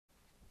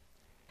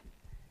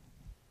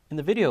In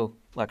the video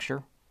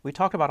lecture, we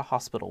talked about a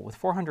hospital with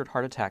 400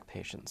 heart attack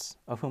patients,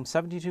 of whom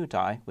 72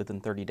 die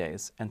within 30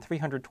 days and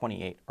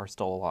 328 are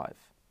still alive.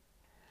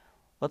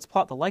 Let's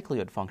plot the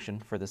likelihood function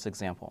for this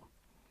example.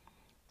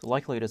 The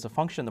likelihood is a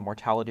function of the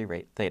mortality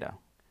rate theta.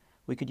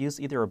 We could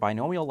use either a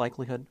binomial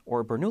likelihood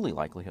or a Bernoulli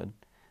likelihood.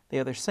 They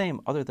are the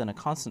same other than a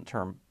constant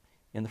term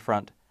in the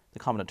front, the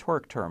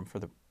combinatoric term for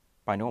the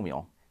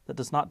binomial, that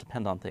does not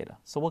depend on theta.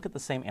 So we'll get the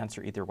same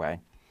answer either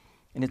way,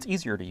 and it's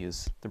easier to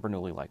use the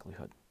Bernoulli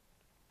likelihood.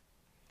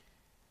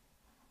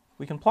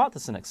 We can plot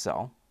this in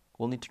Excel.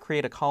 We'll need to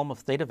create a column of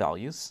theta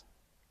values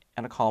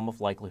and a column of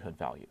likelihood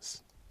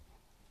values.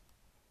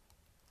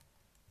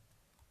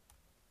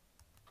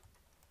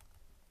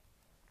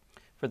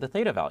 For the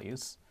theta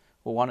values,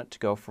 we'll want it to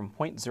go from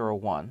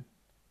 0.01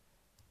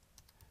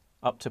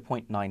 up to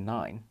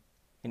 0.99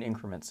 in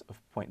increments of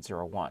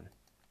 0.01.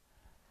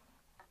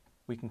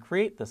 We can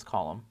create this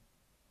column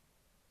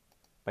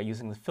by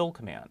using the fill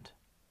command.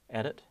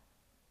 Edit,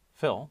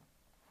 fill,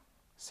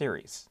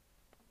 series.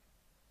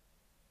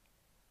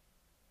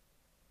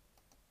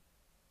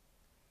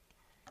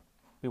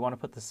 We want to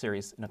put the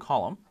series in a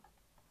column.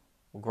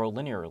 We'll grow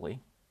linearly,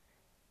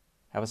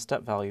 have a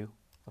step value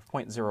of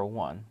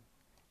 0.01,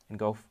 and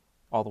go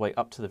all the way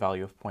up to the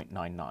value of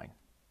 0.99.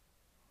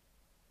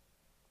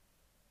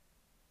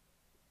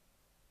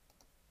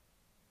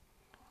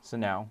 So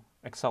now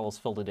Excel has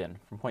filled it in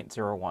from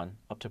 0.01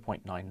 up to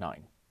 0.99.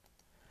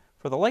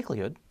 For the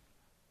likelihood,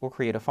 we'll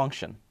create a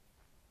function.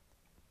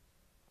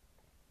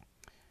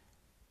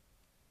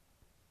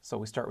 So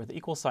we start with the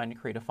equal sign to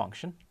create a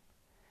function.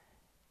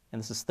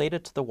 And this is theta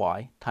to the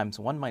y times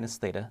 1 minus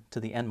theta to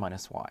the n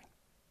minus y.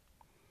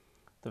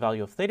 The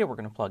value of theta we're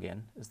going to plug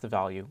in is the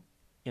value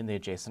in the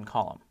adjacent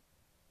column.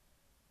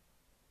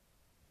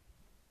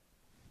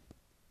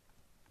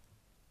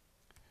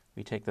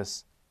 We take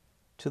this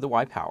to the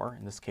y power,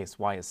 in this case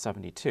y is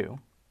 72.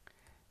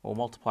 We'll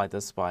multiply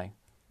this by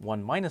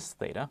 1 minus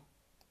theta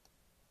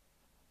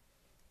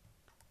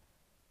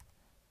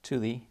to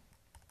the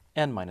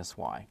n minus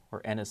y,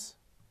 where n is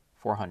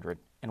 400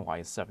 and y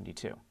is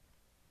 72.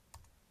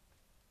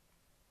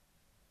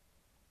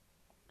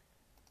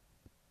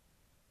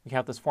 We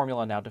have this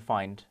formula now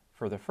defined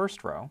for the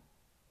first row.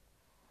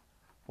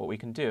 What we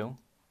can do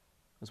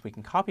is we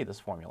can copy this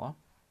formula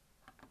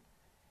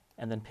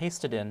and then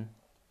paste it in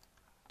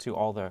to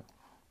all the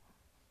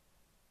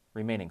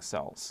remaining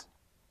cells.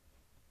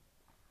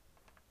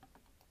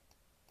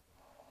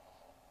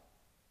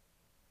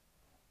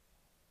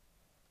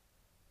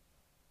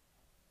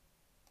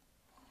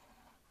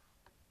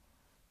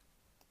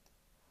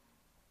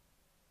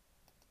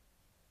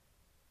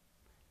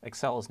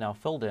 Excel has now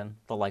filled in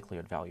the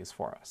likelihood values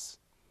for us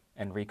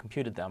and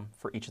recomputed them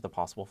for each of the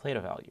possible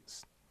theta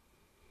values.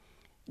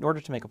 In order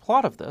to make a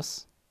plot of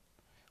this,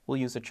 we'll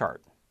use a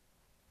chart.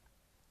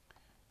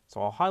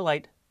 So I'll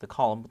highlight the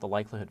column with the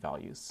likelihood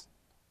values.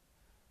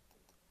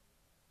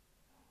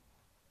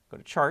 Go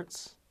to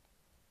Charts,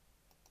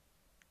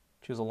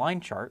 choose a line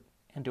chart,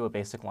 and do a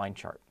basic line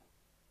chart.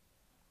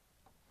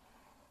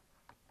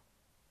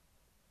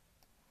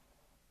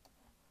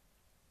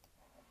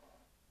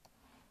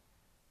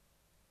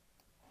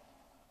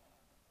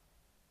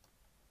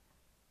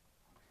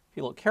 If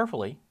you look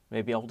carefully, you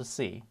may be able to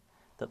see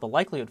that the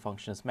likelihood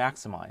function is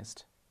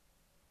maximized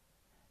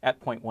at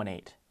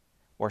 0.18,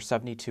 or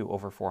 72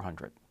 over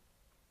 400.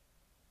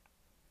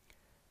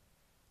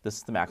 This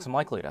is the maximum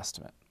likelihood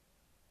estimate.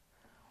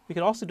 We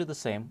could also do the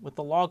same with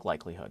the log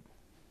likelihood.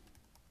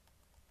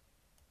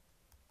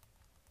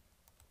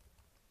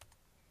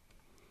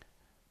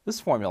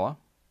 This formula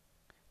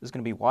is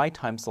going to be y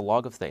times the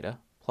log of theta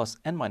plus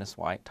n minus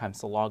y times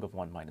the log of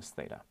 1 minus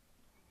theta.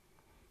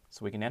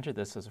 So we can enter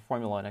this as a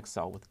formula in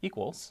Excel with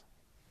equals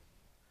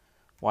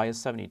y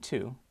is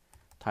 72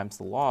 times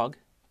the log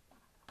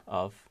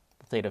of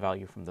the theta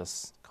value from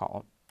this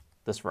column,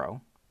 this row,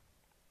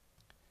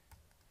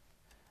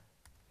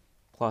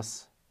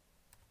 plus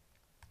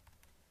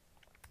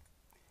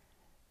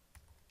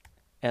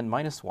n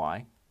minus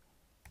y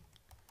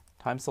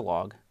times the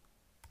log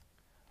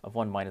of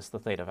 1 minus the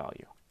theta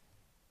value.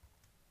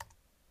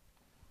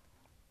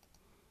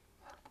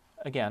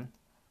 Again,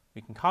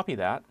 we can copy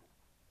that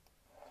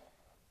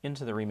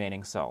into the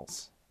remaining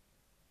cells.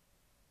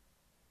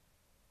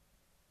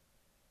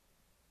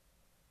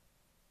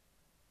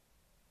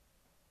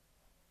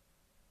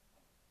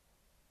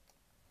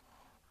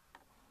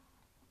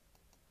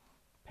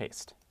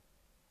 Paste.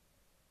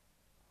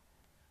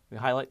 We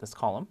highlight this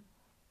column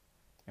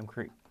and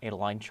create a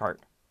line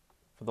chart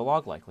for the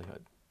log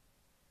likelihood.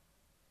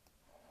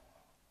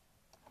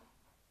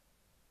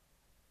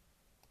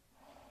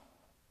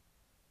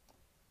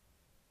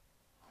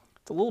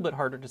 It's a little bit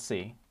harder to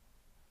see,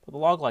 but the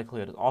log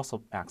likelihood is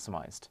also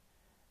maximized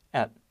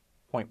at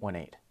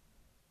 0.18.